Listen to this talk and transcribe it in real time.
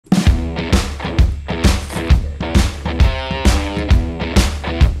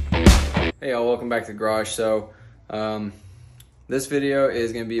Hey y'all, welcome back to the garage. So this video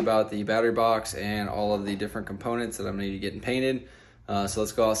is going to be about the battery box and all of the different components that I'm going to be getting painted. So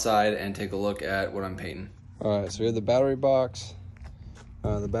let's go outside and take a look at what I'm painting. Alright, so here's the battery box,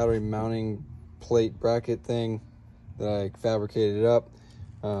 the battery mounting plate bracket thing that I fabricated up.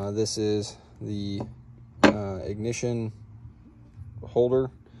 This is the ignition holder,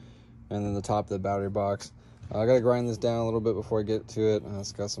 and then the top of the battery box. I gotta grind this down a little bit before I get to it.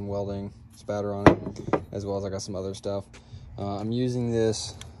 It's got some welding spatter on it, as well as I got some other stuff. I'm using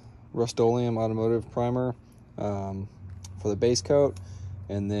this Rust-Oleum automotive primer for the base coat,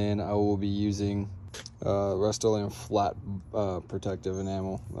 and then I will be using Rust-Oleum flat protective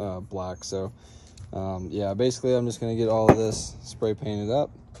enamel, black. So yeah, basically I'm just gonna get all of this spray painted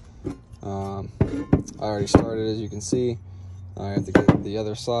up. I already started, as you can see. I have to get the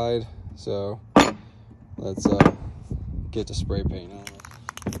other side, so let's get to spray paint on it.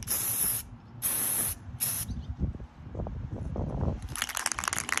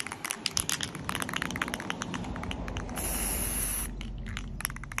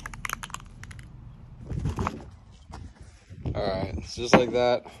 Alright, so just like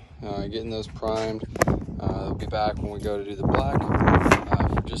that, getting those primed. I'll be back when we go to do the black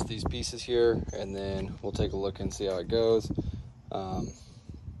for just these pieces here, and then we'll take a look and see how it goes. To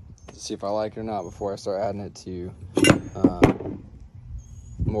see if I like it or not before I start adding it to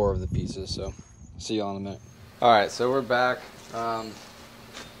more of the pieces. So see y'all in a minute. Alright, so we're back. I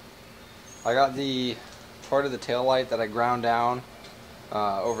got the part of the tail light that I ground down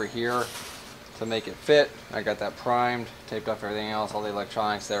over here to make it fit. I got that primed, taped off everything else. All the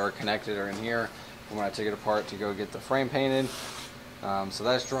electronics that were connected are in here when I took it apart to go get the frame painted. So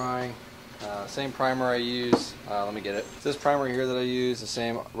that's drying. Same primer I use. Let me get it. This primer here that I use, the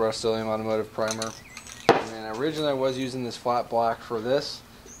same Rust-Oleum automotive primer. And then originally I was using this flat black for this,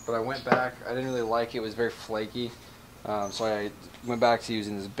 but I went back. I didn't really like it. It was very flaky. So I went back to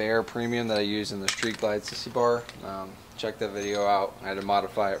using this Bear Premium that I use in the Street Glide sissy bar. Check that video out. I had to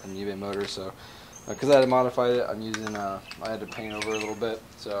modify it from eBay Motors, so because I had modified it, I'm using. I had to paint over a little bit.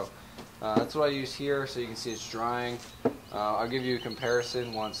 So that's what I use here. So you can see it's drying. I'll give you a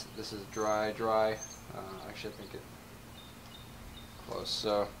comparison once this is dry. Actually, I think it close.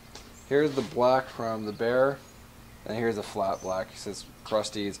 So here's the black from the Bear, and here's the flat black. It's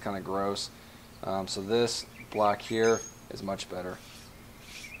crusty. It's kind of gross. So this black here is much better.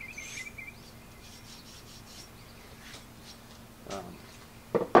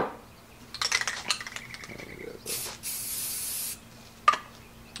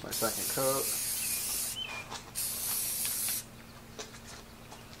 My second coat.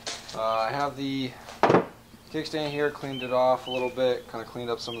 I have the kickstand here, cleaned it off a little bit, kind of cleaned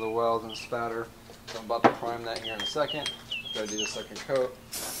up some of the welds and spatter. So I'm about to prime that here in a second. Gotta do the second coat.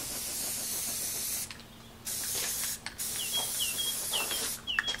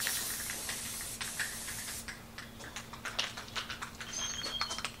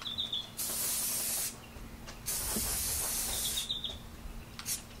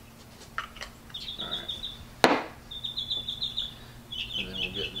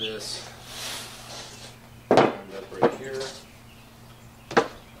 Get this primed up right here.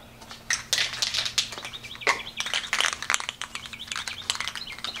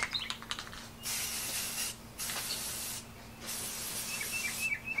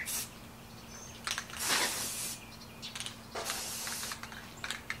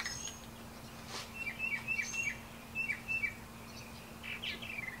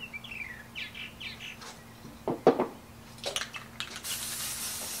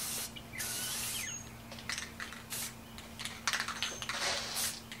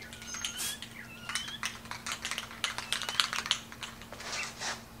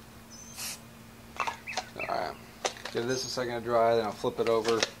 Alright, give this a second to dry, then I'll flip it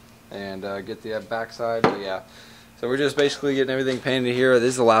over and get the back side. But yeah, so we're just basically getting everything painted here. This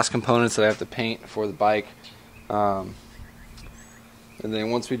is the last components that I have to paint for the bike. And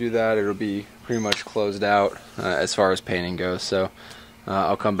then once we do that, it'll be pretty much closed out as far as painting goes. So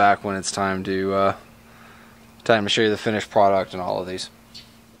I'll come back when it's time to show you the finished product and all of these.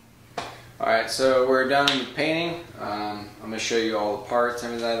 Alright, so we're done with painting. I'm going to show you all the parts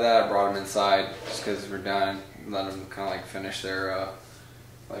and everything like that. I brought them inside just because we're done. Let them kind of like finish their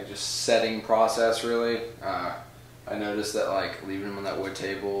like just setting process really. I noticed that like leaving them on that wood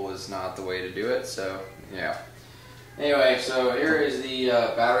table was not the way to do it, so yeah. Anyway, so here is the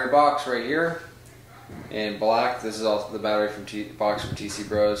battery box right here in black. This is also the battery box from TC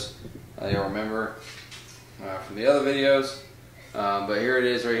Bros. You'll remember from the other videos. But here it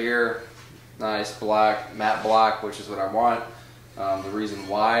is right here. Nice black, matte black, which is what I want. The reason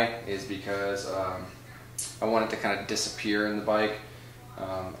why is because I want it to kind of disappear in the bike.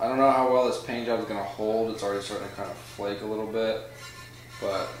 I don't know how well this paint job is going to hold. It's already starting to kind of flake a little bit,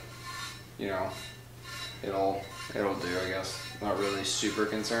 but you know, it'll do, I guess. I'm not really super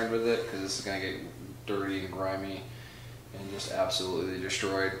concerned with it because this is going to get dirty and grimy and just absolutely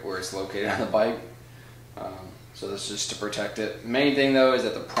destroyed where it's located on the bike. So this is just to protect it. Main thing though is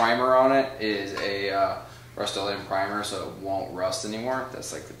that the primer on it is a Rust-Oleum primer, so it won't rust anymore.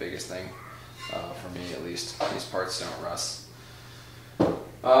 That's like the biggest thing for me, at least. These parts don't rust.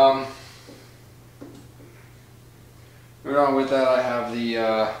 Moving on with that, I have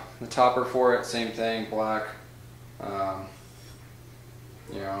the topper for it. Same thing, black.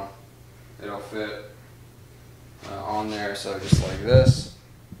 You know, it'll fit on there, so just like this.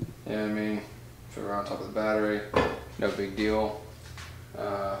 You know what I mean? Fit right on top of the battery. No big deal.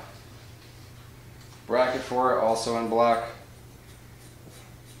 Bracket for it, also in black.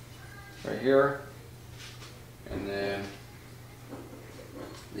 Right here. And then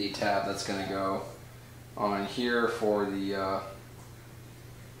the tab that's going to go on here for the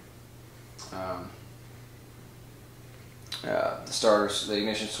starters, the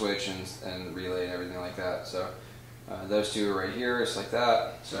ignition switch and relay and everything like that. So those two are right here, just like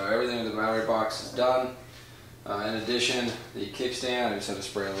that. So everything with the battery box is done. In addition, the kickstand, I just had to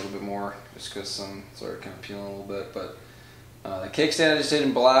spray a little bit more just because some started kind of peeling a little bit. But the kickstand I just did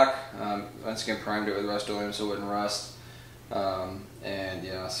in black. Once again, primed it with Rust-Oleum so it wouldn't rust. And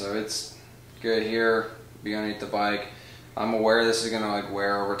yeah, so it's good here, be underneath the bike. I'm aware this is gonna like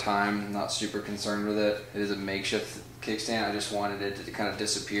wear over time. I'm not super concerned with it. It is a makeshift kickstand. I just wanted it to kind of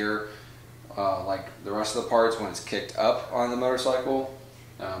disappear like the rest of the parts when it's kicked up on the motorcycle.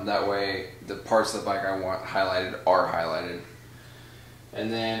 That way the parts of the bike I want highlighted are highlighted.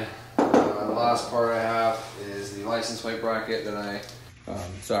 And then the last part I have is the license plate bracket that I,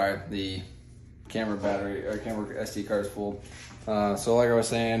 the camera battery, or camera SD card is full. So like I was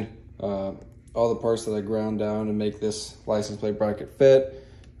saying, all the parts that I ground down to make this license plate bracket fit,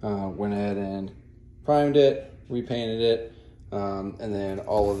 went ahead and primed it, repainted it, and then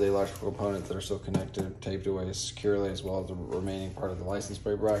all of the electrical components that are still connected, taped away securely, as well as the remaining part of the license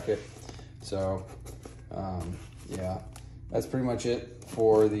plate bracket. So yeah, that's pretty much it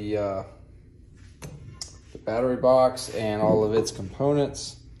for the battery box and all of its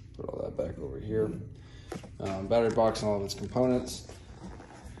components. Put all that back over here. Battery box and all of its components.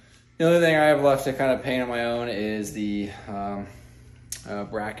 The only thing I have left to kind of paint on my own is the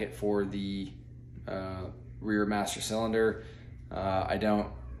bracket for the rear master cylinder. I don't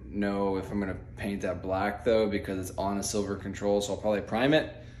know if I'm going to paint that black though, because it's on a silver control, so I'll probably prime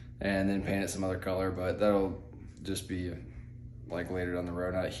it and then paint it some other color, but that'll just be like later down the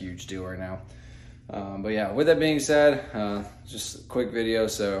road, not a huge deal right now. But yeah, with that being said, just a quick video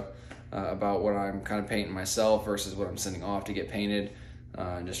about what I'm kind of painting myself versus what I'm sending off to get painted.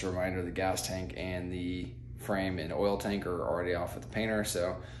 Just a reminder, the gas tank and the frame and oil tank are already off with the painter,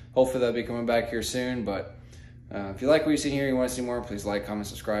 so hopefully they'll be coming back here soon. But if you like what you see here, you want to see more, please like, comment,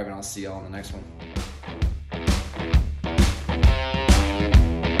 subscribe, and I'll see y'all in the next one.